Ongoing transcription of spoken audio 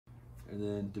and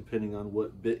then depending on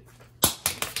what bit,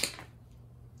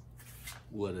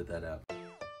 we'll edit that out.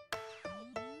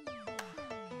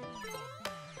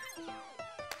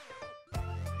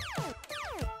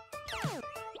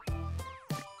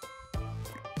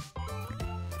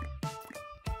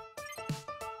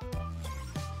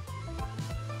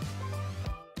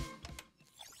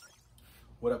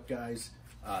 What up, guys?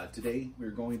 Today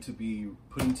we're going to be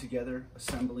putting together,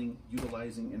 assembling,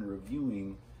 utilizing, and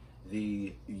reviewing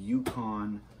the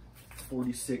Yukon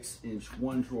 46-inch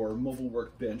one-drawer mobile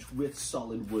workbench with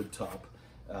solid wood top.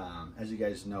 As you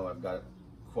guys know, I've got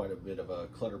quite a bit of a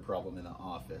clutter problem in the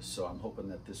office, so I'm hoping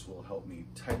that this will help me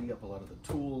tidy up a lot of the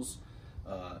tools,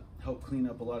 help clean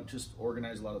up a lot, just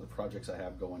organize a lot of the projects I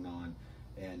have going on.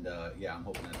 And yeah, I'm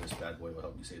hoping that this bad boy will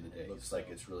help me save the day. Looks like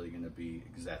it's really going to be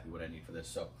exactly what I need for this.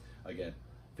 So again,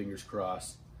 fingers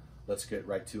crossed. Let's get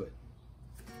right to it.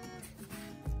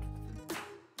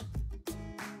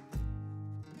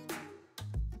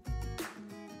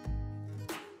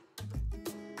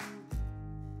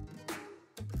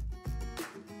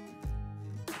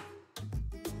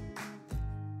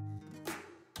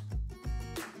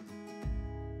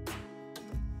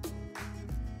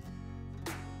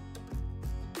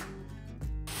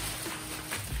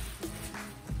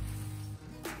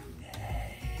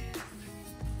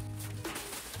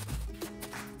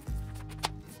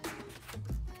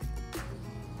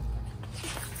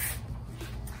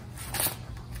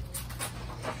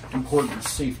 Important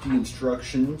safety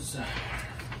instructions.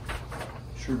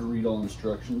 Sure to read all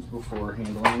instructions before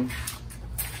handling.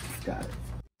 Got it.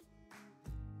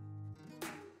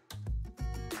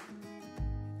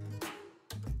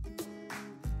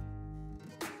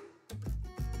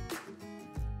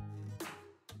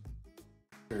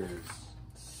 There's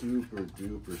super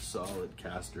duper solid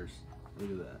casters.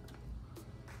 Look at that.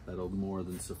 That'll more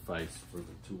than suffice for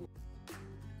the tool.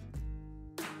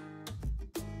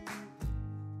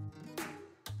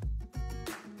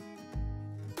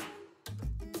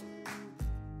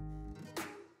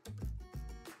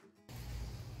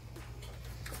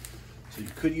 So you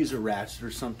could use a ratchet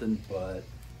or something, but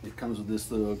it comes with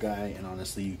this little guy, and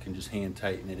honestly you can just hand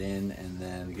tighten it in, and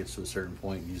then it gets to a certain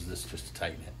point and use this just to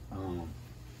tighten it.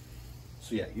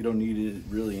 So yeah, you don't need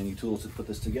really any tools to put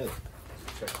this together.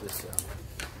 So check this out.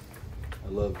 I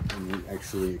love when you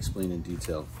actually explain in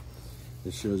detail.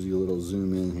 It shows you a little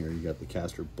zoom in here. You got the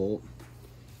caster bolt,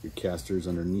 your casters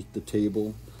underneath the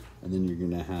table, and then you're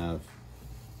gonna have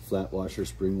flat washer,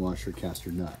 spring washer,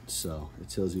 caster nut. So it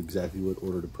tells you exactly what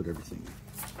order to put everything in.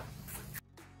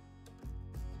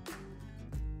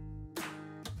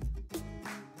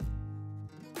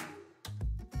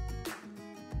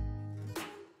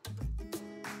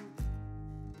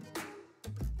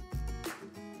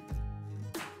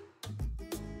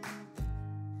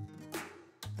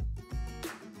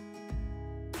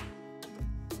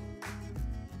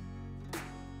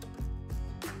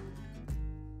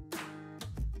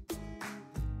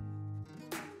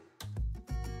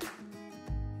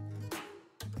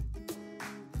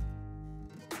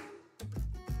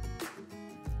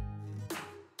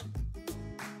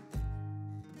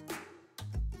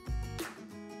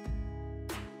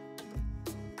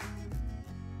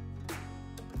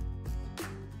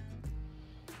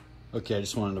 Okay, I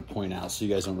just wanted to point out so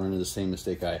you guys don't run into the same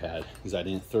mistake I had, because I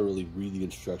didn't thoroughly read the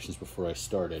instructions before I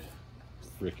started.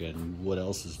 Frickin', what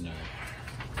else is new?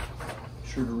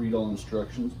 Sure to read all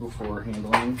instructions before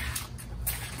handling.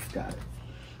 Got it.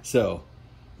 So,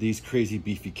 these crazy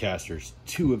beefy casters,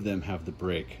 2 of them have the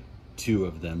brake, 2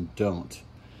 of them don't.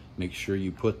 Make sure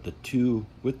you put the 2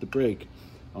 with the brake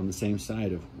on the same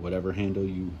side of whatever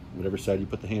side you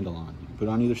put the handle on. You can put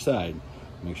it on either side.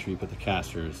 Make sure you put the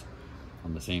casters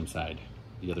on the same side.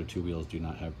 The other 2 wheels do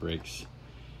not have brakes,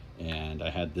 and I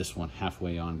had this one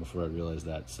halfway on before I realized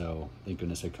that, so thank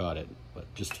goodness I caught it.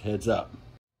 But just heads up.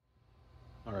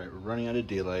 All right, we're running out of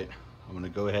daylight. I'm gonna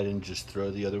go ahead and just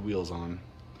throw the other wheels on.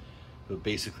 But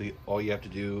basically all you have to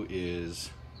do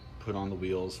is put on the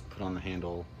wheels, put on the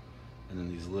handle, and then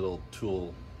these little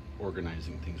tool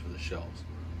organizing things for the shelves,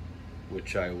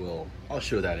 which I'll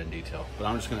show that in detail. But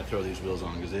I'm just gonna throw these wheels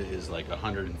on because it is like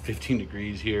 115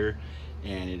 degrees here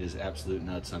and it is absolute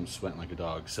nuts. I'm sweating like a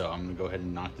dog. So I'm gonna go ahead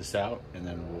and knock this out and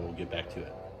then we'll get back to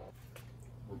it.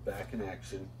 We're back in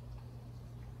action.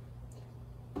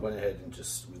 Went ahead and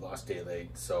we lost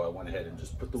daylight, so I went ahead and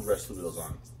just put the rest of the wheels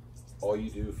on. All you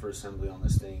do for assembly on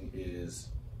this thing is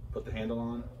put the handle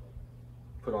on,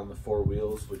 put on the 4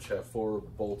 wheels, which have 4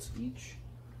 bolts each.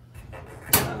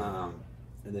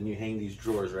 And then you hang these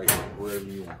drawers right here, wherever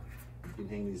you want. You can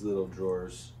hang these little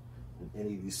drawers in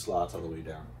any of these slots all the way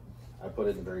down. I put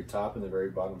it in the very top and the very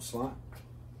bottom slot,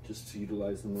 just to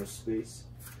utilize the most space.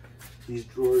 These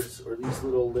drawers or these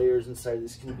little layers inside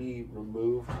this can be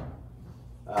removed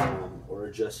or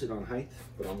adjusted on height,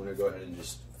 but I'm gonna go ahead and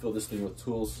just fill this thing with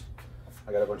tools.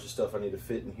 I got a bunch of stuff I need to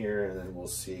fit in here, and then we'll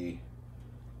see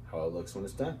how it looks when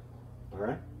it's done. All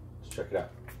right, let's check it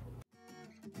out.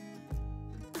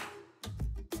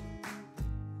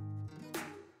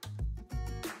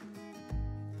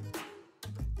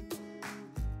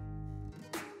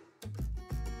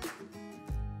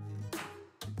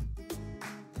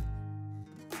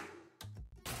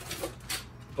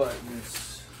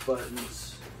 Buttons,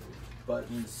 buttons,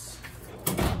 buttons,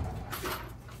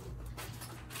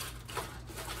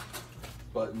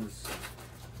 buttons.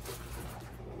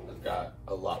 I've got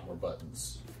a lot more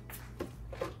buttons.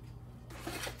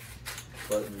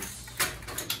 Buttons,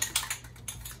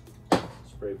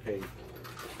 spray paint,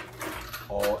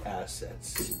 all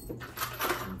assets.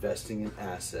 Investing in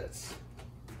assets.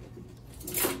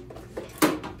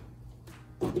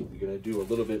 You're gonna do a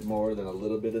little bit more than a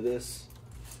little bit of this.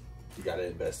 You gotta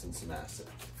invest in some assets.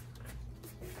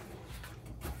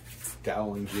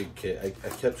 Doweling jig kit. I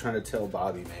kept trying to tell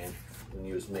Bobby, man, when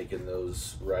he was making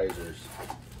those risers,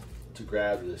 to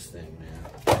grab this thing,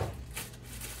 man.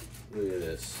 Look at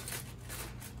this.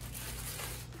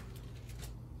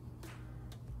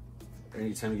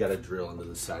 Anytime you got to drill into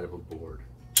the side of a board,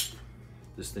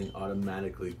 this thing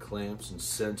automatically clamps and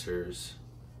centers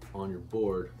on your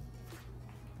board,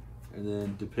 and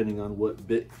then depending on what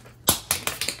bit,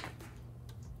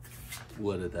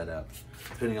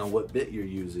 depending on what bit you're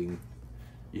using,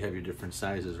 you have your different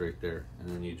sizes right there,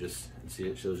 and then you just see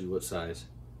it shows you what size.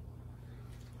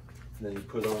 And then you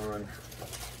put on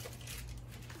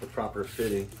the proper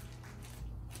fitting,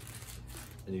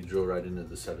 and you drill right into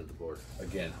the side of the board.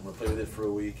 Again, I'm gonna play with it for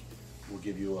a week. We'll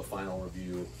give you a final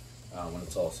review when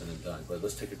it's all said and done. But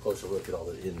let's take a closer look at all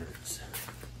the innards.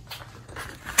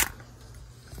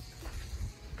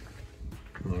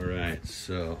 All right,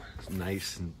 so it's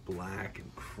nice and black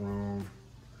and chrome.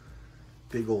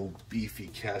 Big old beefy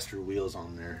caster wheels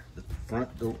on there. The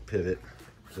front don't pivot,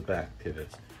 the back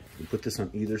pivots. You put this on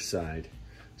either side,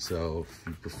 so if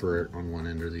you prefer it on one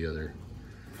end or the other.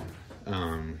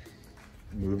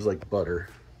 Moves like butter.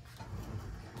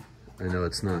 I know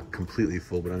it's not completely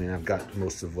full, but I mean, I've got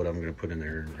most of what I'm gonna put in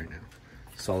there right now.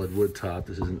 Solid wood top,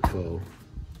 this isn't faux.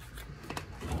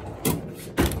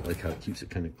 I like how it keeps it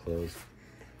kind of closed.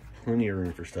 Plenty of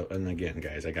room for stuff. And again,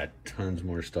 guys, I got tons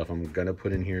more stuff I'm gonna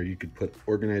put in here. You could put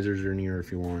organizers in here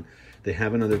if you want. They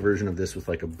have another version of this with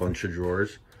like a bunch of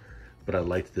drawers, but I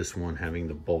liked this one having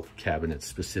the bulk cabinet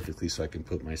specifically so I can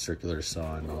put my circular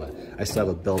saw and all that. I still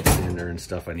have a belt sander and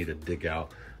stuff I need to dig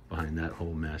out behind that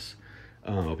whole mess.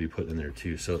 I'll be putting in there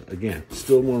too. So again,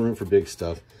 still more room for big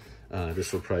stuff.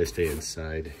 This will probably stay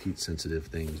inside, heat sensitive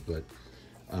things, but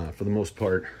for the most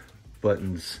part,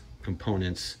 buttons,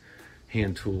 components,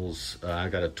 hand tools. I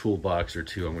got a toolbox or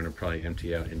two I'm gonna probably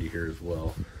empty out into here as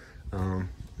well. And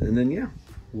then yeah,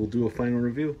 we'll do a final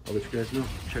review. I'll let you guys know.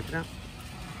 Check it out.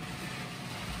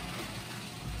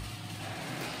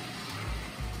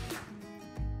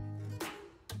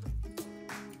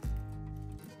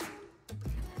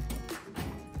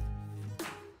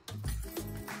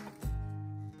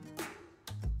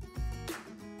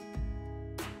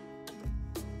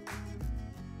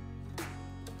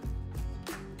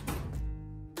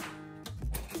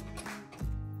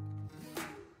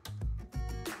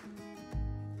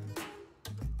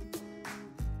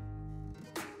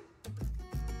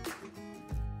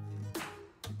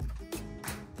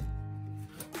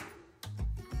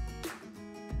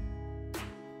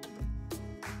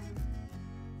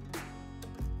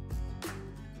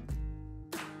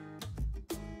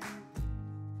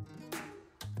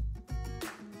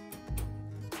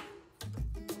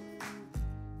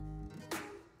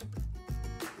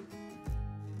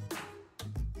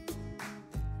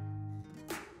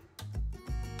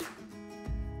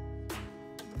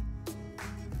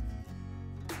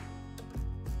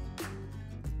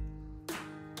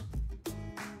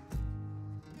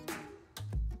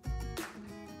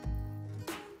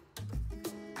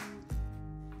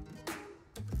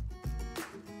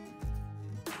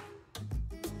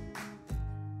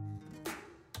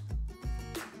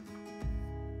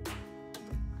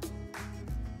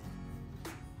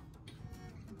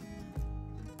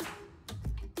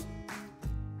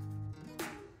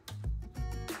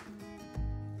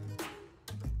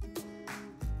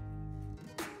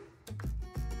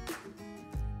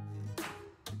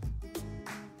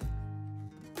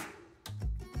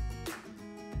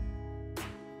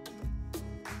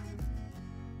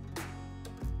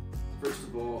 first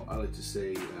of all, I like to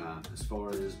say, as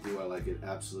far as do I like it,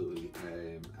 absolutely.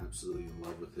 I am absolutely in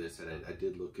love with this. And I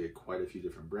did look at quite a few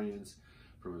different brands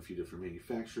from a few different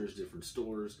manufacturers, different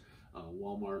stores,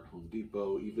 Walmart, Home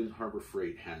Depot, even Harbor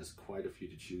Freight has quite a few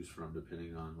to choose from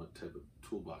depending on what type of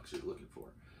toolbox you're looking for.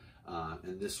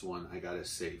 And this one, I gotta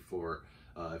say, for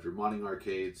if you're modding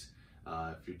arcades,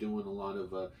 if you're doing a lot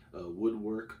of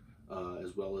woodwork,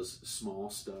 as well as small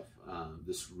stuff,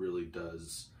 this really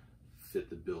does fit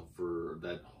the bill for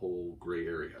that whole gray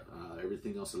area.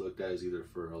 Everything else I looked at is either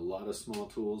for a lot of small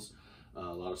tools,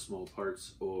 a lot of small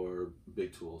parts, or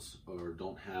big tools, or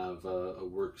don't have a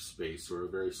workspace or a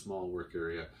very small work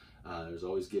area. There's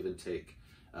always give and take.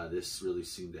 This really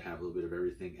seemed to have a little bit of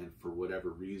everything, and for whatever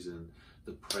reason,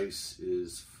 the price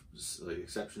is like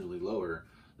exceptionally lower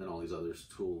than all these other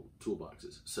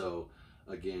toolboxes. So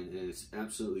again, and it's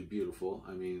absolutely beautiful.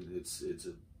 I mean, it's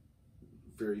a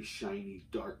very shiny,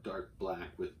 dark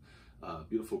black with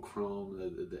beautiful chrome.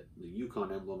 The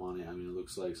Yukon emblem on it, I mean, it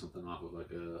looks like something off of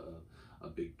like a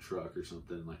big truck or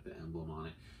something, like the emblem on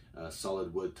it.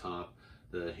 Solid wood top,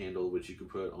 the handle which you can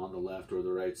put on the left or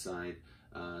the right side,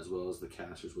 as well as the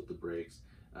casters with the brakes.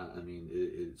 I mean,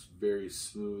 it's very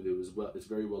smooth. It's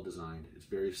very well designed. It's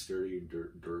very sturdy and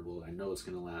durable. I know it's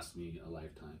going to last me a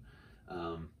lifetime.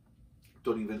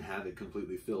 Don't even have it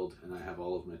completely filled, and I have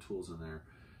all of my tools in there.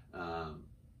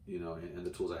 You know, and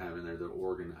the tools I have in there, they're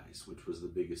organized, which was the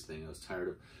biggest thing. I was tired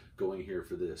of going here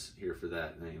for this, here for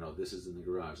that, and you know, this is in the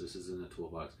garage, this is in the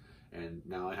toolbox, and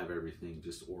now I have everything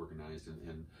just organized.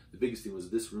 And the biggest thing was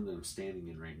this room that I'm standing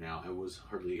in right now, I was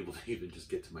hardly able to even just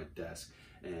get to my desk,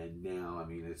 and now, I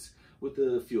mean, it's with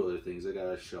a few other things. I got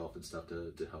a shelf and stuff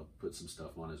to help put some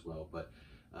stuff on as well, but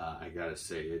I gotta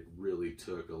say, it really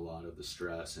took a lot of the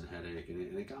stress and headache,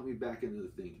 and it got me back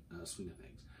into the swing of things.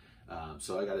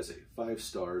 So I gotta say, 5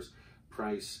 stars.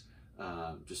 Price,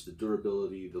 just the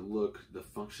durability, the look, the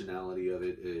functionality of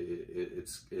it.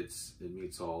 It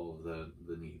meets all of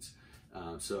the needs.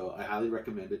 So I highly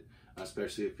recommend it,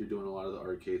 especially if you're doing a lot of the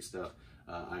arcade stuff.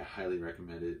 I highly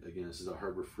recommend it. Again, this is a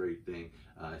Harbor Freight thing.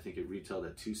 I think it retailed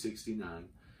at $269.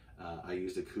 I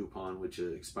used a coupon which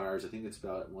expires, I think it's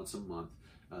about once a month.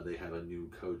 They have a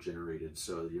new code generated,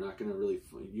 so you're not going to really,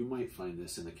 you might find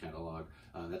this in the catalog.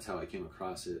 That's how I came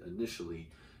across it initially,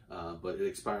 but it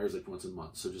expires like once a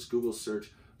month. So just Google search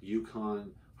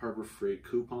Yukon Harbor Freight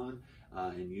coupon,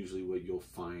 and usually what you'll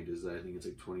find is that I think it's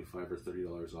like $25 or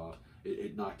 $30 off.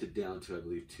 It knocked it down to, I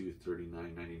believe,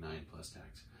 $239.99 plus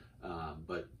tax.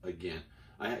 But again,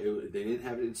 they didn't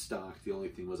have it in stock. The only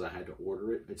thing was I had to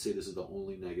order it. I'd say this is the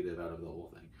only negative out of the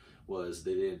whole thing, was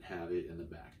they didn't have it in the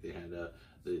back. They had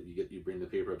you bring the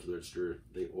paper up to the register,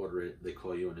 they order it, they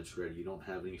call you, and it's ready. You don't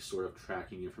have any sort of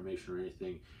tracking information or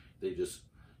anything. You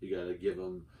gotta give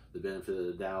them the benefit of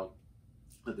the doubt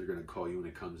that they're gonna call you when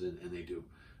it comes in, and they do.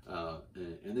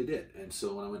 And they did. And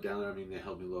so when I went down there, I mean, they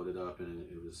helped me load it up, and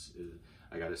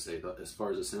I gotta say, as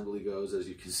far as assembly goes, as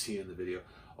you can see in the video,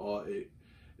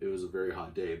 it was a very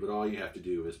hot day, but all you have to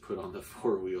do is put on the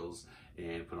 4 wheels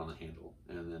and put on the handle,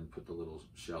 and then put the little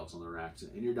shelves on the racks,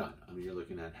 and you're done. I mean, you're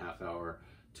looking at half hour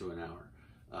to an hour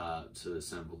to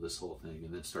assemble this whole thing,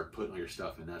 and then start putting all your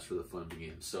stuff in. That's where the fun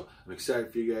begins. So I'm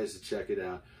excited for you guys to check it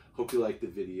out. Hope you liked the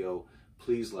video.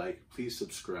 Please like, please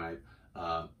subscribe,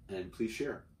 and please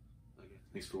share. Okay.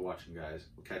 Thanks for watching, guys.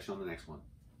 We'll catch you on the next one.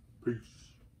 Peace.